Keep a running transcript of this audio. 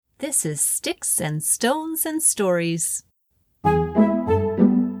This is Sticks and Stones and Stories. On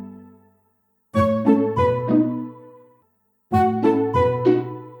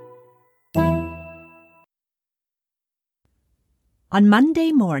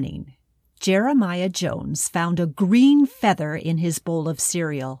Monday morning, Jeremiah Jones found a green feather in his bowl of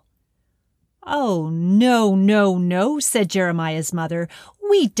cereal. "Oh, no," said Jeremiah's mother.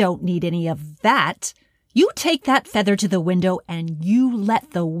 "We don't need any of that. You take that feather to the window and you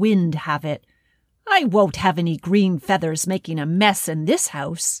let the wind have it. I won't have any green feathers making a mess in this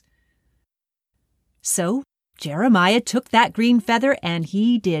house." So Jeremiah took that green feather and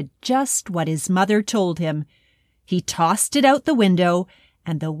he did just what his mother told him. He tossed it out the window,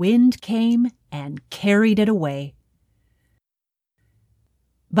 and the wind came and carried it away.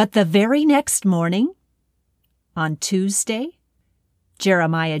 But the very next morning, on Tuesday,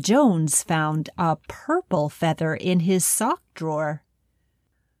 Jeremiah Jones found a purple feather in his sock drawer.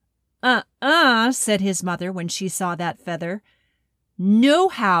 Said his mother when she saw that feather. "No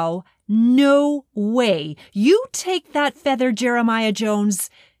how, no way. You take that feather, Jeremiah Jones,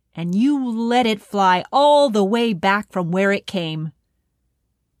 and you let it fly all the way back from where it came."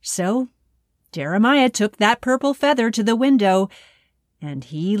 So Jeremiah took that purple feather to the window, and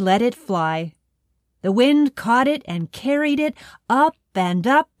he let it fly. The wind caught it and carried it up and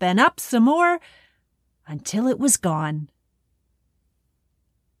up and up some more until it was gone.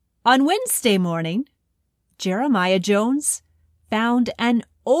 On Wednesday morning, Jeremiah Jones found an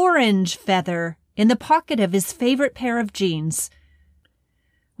orange feather in the pocket of his favorite pair of jeans.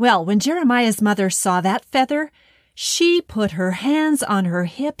 Well, when Jeremiah's mother saw that feather, she put her hands on her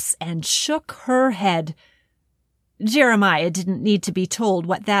hips and shook her head. Jeremiah didn't need to be told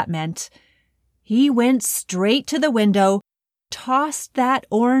what that meant. He went straight to the window, tossed that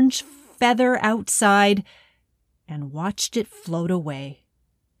orange feather outside, and watched it float away.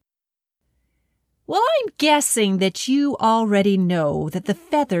 Well, I'm guessing that you already know that the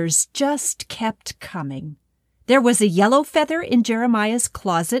feathers just kept coming. There was a yellow feather in Jeremiah's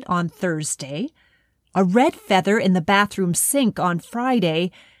closet on Thursday, a red feather in the bathroom sink on Friday,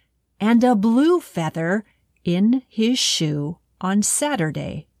 and a blue feather in his shoe on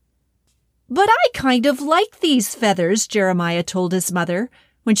Saturday. "But I kind of like these feathers," Jeremiah told his mother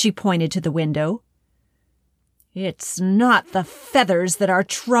when she pointed to the window. "It's not the feathers that are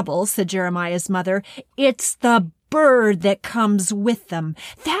trouble," said Jeremiah's mother. "It's the bird that comes with them.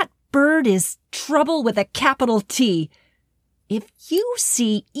 That bird is trouble with a capital T. If you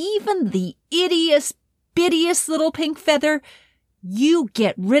see even the ittiest, bittiest little pink feather, you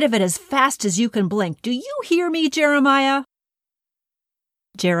get rid of it as fast as you can blink. Do you hear me, Jeremiah?"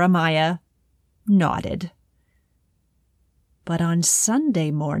 Jeremiah nodded. But on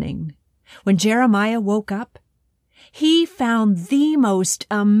Sunday morning, when Jeremiah woke up, he found the most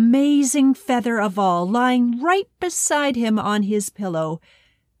amazing feather of all lying right beside him on his pillow.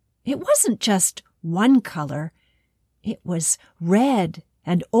 It wasn't just one color. It was red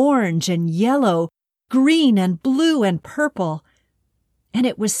and orange and yellow, green and blue and purple. And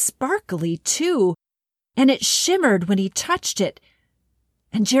it was sparkly, too, and it shimmered when he touched it.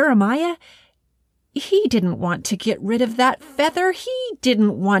 And Jeremiah, he didn't want to get rid of that feather. He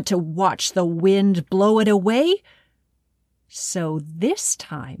didn't want to watch the wind blow it away. So this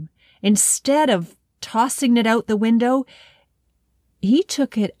time, instead of tossing it out the window, he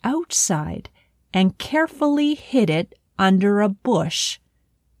took it outside and carefully hid it under a bush.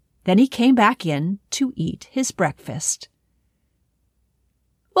 Then he came back in to eat his breakfast.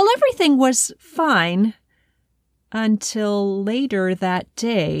 Well, everything was fine until later that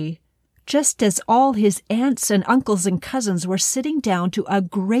day, just as all his aunts and uncles and cousins were sitting down to a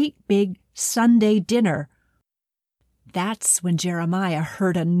great big Sunday dinner. That's when Jeremiah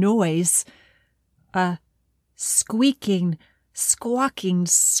heard a noise, a squeaking, squawking,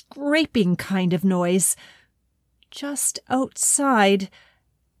 scraping kind of noise, just outside,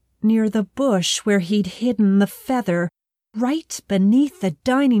 near the bush where he'd hidden the feather, right beneath the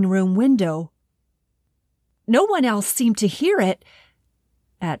dining room window. No one else seemed to hear it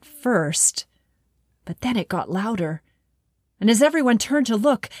at first, but then it got louder. And as everyone turned to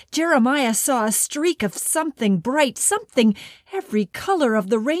look, Jeremiah saw a streak of something bright, something every color of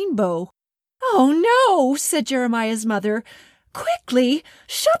the rainbow. "Oh, no," said Jeremiah's mother. "Quickly,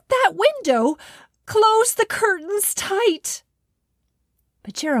 shut that window. Close the curtains tight."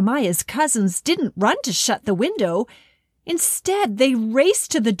 But Jeremiah's cousins didn't run to shut the window. Instead, they raced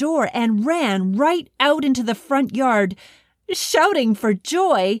to the door and ran right out into the front yard, shouting for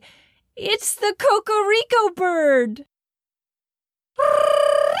joy, "It's the Cocorico bird!"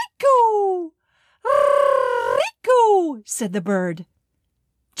 "Rico! Rico!" said the bird.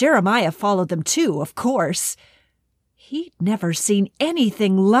 Jeremiah followed them too, of course. He'd never seen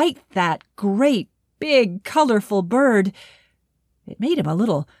anything like that great, big, colorful bird. It made him a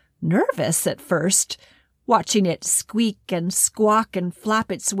little nervous at first, watching it squeak and squawk and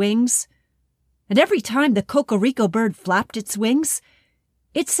flap its wings. And every time the cocorico bird flapped its wings,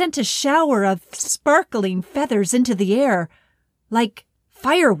 it sent a shower of sparkling feathers into the air, like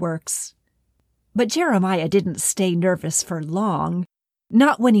fireworks. But Jeremiah didn't stay nervous for long,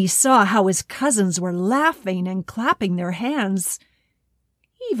 not when he saw how his cousins were laughing and clapping their hands.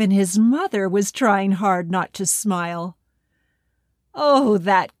 Even his mother was trying hard not to smile. Oh,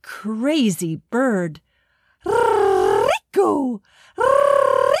 that crazy bird! "Rico!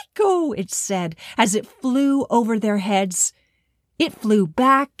 Rico!" it said as it flew over their heads. It flew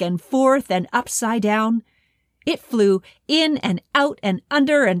back and forth and upside down. It flew in and out and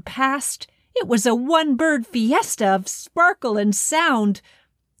under and past. It was a one-bird fiesta of sparkle and sound,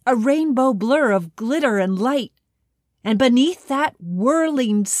 a rainbow blur of glitter and light. And beneath that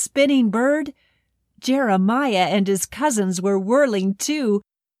whirling, spinning bird, Jeremiah and his cousins were whirling too,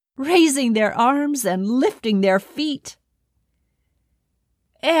 raising their arms and lifting their feet.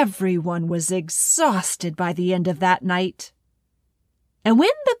 Everyone was exhausted by the end of that night. And when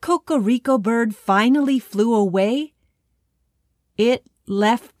the cocorico bird finally flew away, it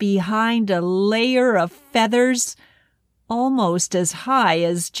left behind a layer of feathers almost as high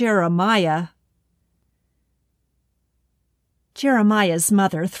as Jeremiah. Jeremiah's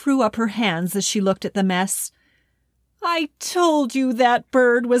mother threw up her hands as she looked at the mess. "I told you that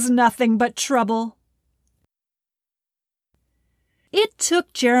bird was nothing but trouble." It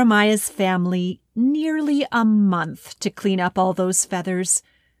took Jeremiah's family nearly a month to clean up all those feathers,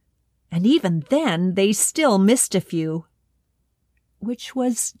 and even then they still missed a few, which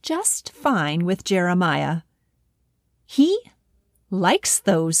was just fine with Jeremiah. He likes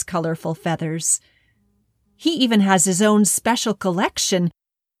those colorful feathers. He even has his own special collection,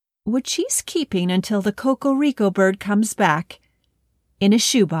 which he's keeping until the cocorico bird comes back, in a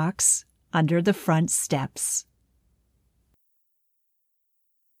shoebox under the front steps.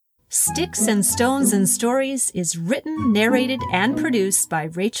 Sticks and Stones and Stories is written, narrated, and produced by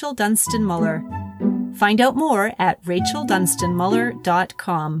Rachel Dunstan Muller. Find out more at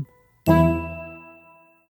racheldunstanmuller.com.